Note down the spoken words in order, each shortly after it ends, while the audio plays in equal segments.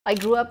I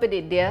grew up in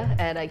India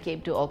and I came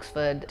to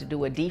Oxford to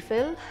do a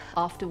DPhil,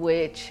 after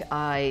which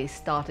I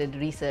started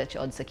research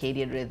on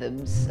circadian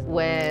rhythms,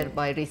 where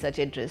my research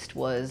interest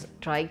was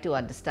trying to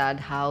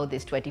understand how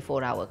this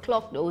 24-hour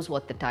clock knows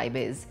what the time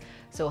is.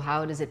 So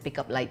how does it pick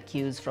up light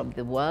cues from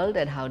the world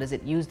and how does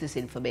it use this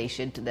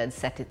information to then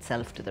set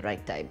itself to the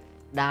right time?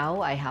 Now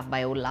I have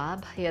my own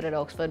lab here at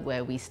Oxford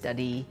where we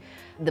study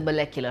the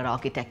molecular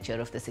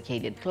architecture of the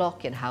circadian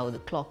clock and how the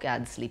clock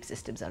and sleep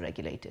systems are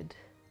regulated.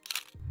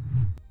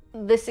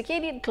 The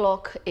circadian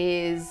clock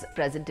is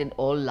present in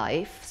all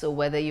life, so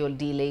whether you're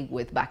dealing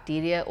with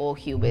bacteria or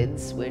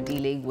humans, we're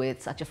dealing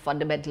with such a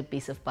fundamental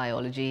piece of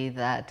biology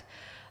that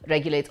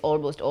regulates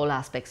almost all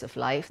aspects of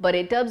life. But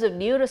in terms of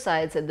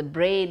neuroscience and the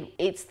brain,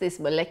 it's this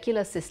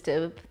molecular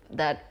system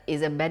that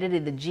is embedded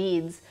in the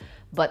genes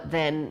but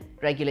then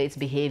regulates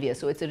behavior.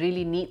 So it's a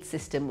really neat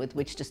system with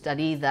which to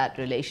study that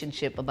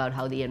relationship about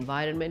how the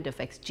environment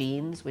affects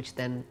genes, which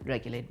then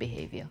regulate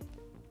behavior.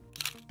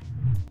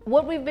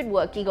 What we've been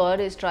working on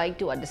is trying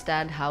to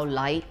understand how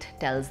light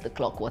tells the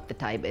clock what the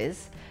time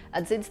is.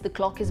 And since the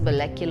clock is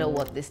molecular,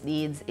 what this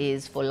needs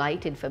is for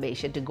light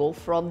information to go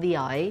from the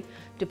eye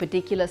to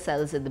particular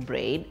cells in the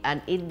brain, and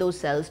in those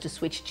cells to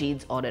switch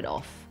genes on and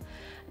off.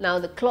 Now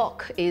the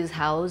clock is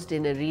housed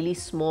in a really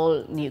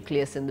small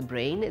nucleus in the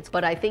brain,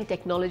 but I think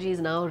technology has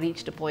now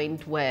reached a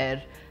point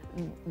where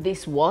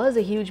this was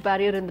a huge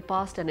barrier in the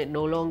past and it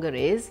no longer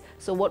is.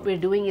 So what we're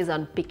doing is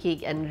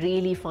unpicking and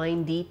really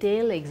fine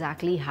detail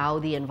exactly how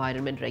the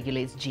environment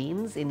regulates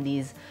genes in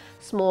these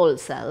small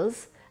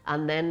cells,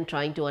 and then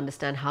trying to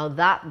understand how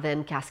that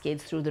then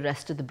cascades through the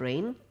rest of the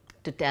brain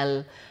to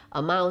tell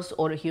a mouse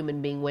or a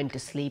human being when to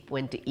sleep,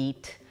 when to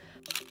eat.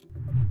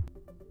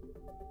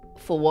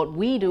 For what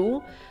we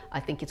do, I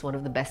think it's one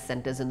of the best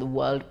centers in the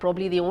world,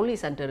 probably the only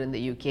center in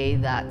the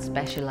UK that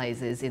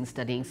specializes in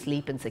studying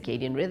sleep and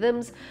circadian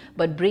rhythms,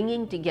 but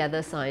bringing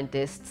together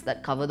scientists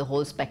that cover the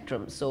whole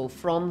spectrum. So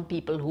from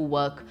people who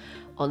work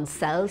on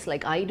cells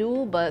like I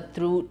do, but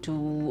through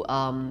to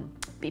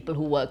people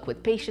who work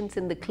with patients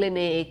in the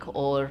clinic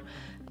or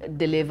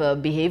deliver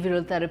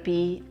behavioral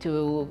therapy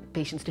to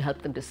patients to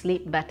help them to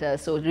sleep better.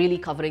 So really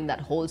covering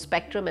that whole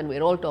spectrum, and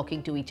we're all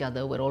talking to each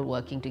other, we're all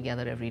working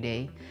together every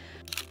day.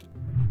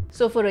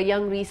 So for a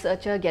young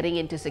researcher getting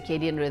into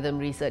circadian rhythm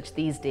research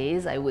these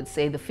days, I would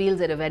say the field's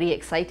at a very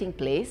exciting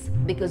place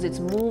because it's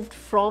moved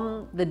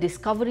from the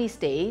discovery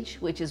stage,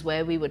 which is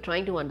where we were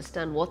trying to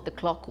understand what the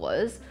clock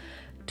was,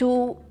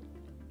 to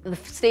the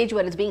stage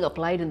where it's being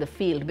applied in the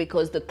field.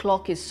 Because the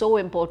clock is so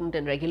important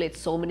and regulates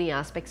so many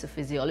aspects of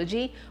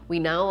physiology, we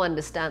now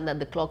understand that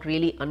the clock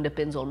really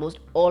underpins almost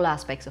all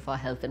aspects of our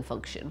health and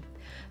function.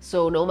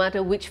 So no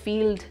matter which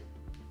field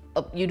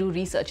you do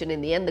research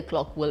in the end the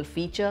clock will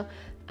feature,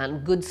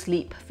 and good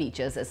sleep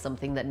features as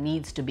something that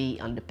needs to be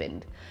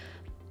underpinned.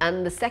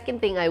 And the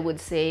second thing I would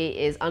say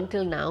is,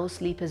 until now,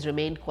 sleep has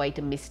remained quite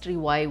a mystery.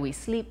 Why we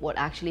sleep, what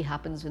actually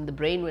happens in the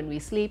brain when we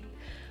sleep.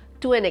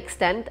 To an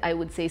extent, I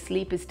would say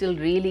sleep is still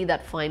really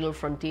that final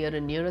frontier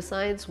in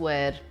neuroscience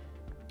where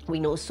we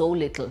know so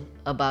little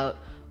about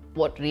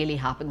what really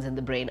happens in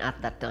the brain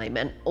at that time.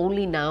 And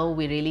only now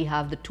we really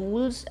have the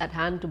tools at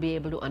hand to be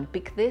able to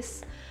unpick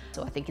this.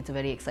 So I think it's a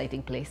very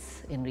exciting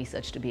place in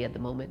research to be at the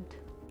moment.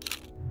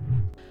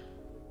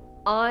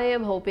 I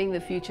am hoping the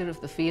future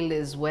of the field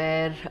is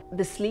where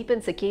the sleep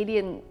and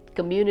circadian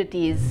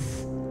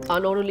communities are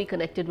not only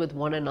connected with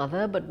one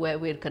another, but where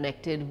we're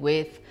connected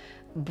with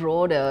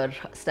broader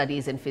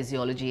studies in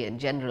physiology in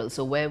general.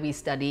 So where we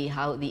study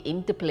how the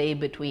interplay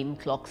between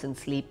clocks and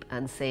sleep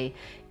and say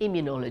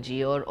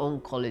immunology or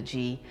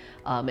oncology,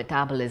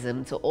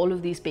 metabolism. So all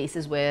of these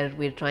spaces where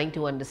we're trying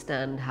to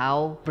understand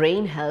how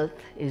brain health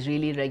is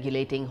really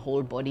regulating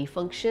whole body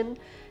function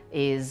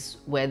is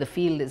where the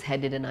field is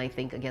headed, and I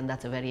think again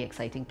that's a very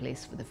exciting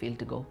place for the field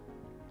to go.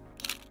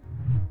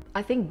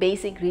 I think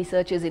basic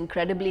research is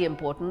incredibly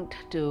important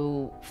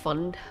to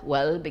fund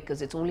well,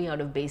 because it's only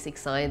out of basic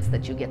science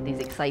that you get these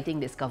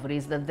exciting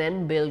discoveries that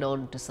then build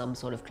on to some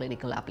sort of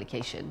clinical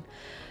application.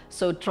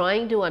 So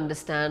trying to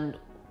understand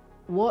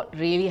what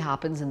really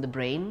happens in the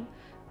brain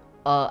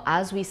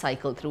as we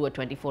cycle through a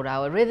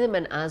 24-hour rhythm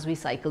and as we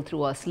cycle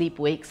through our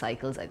sleep-wake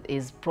cycles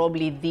is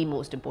probably the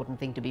most important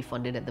thing to be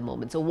funded at the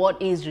moment. So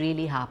what is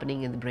really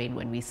happening in the brain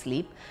when we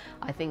sleep?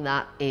 I think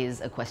that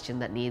is a question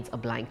that needs a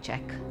blank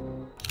check.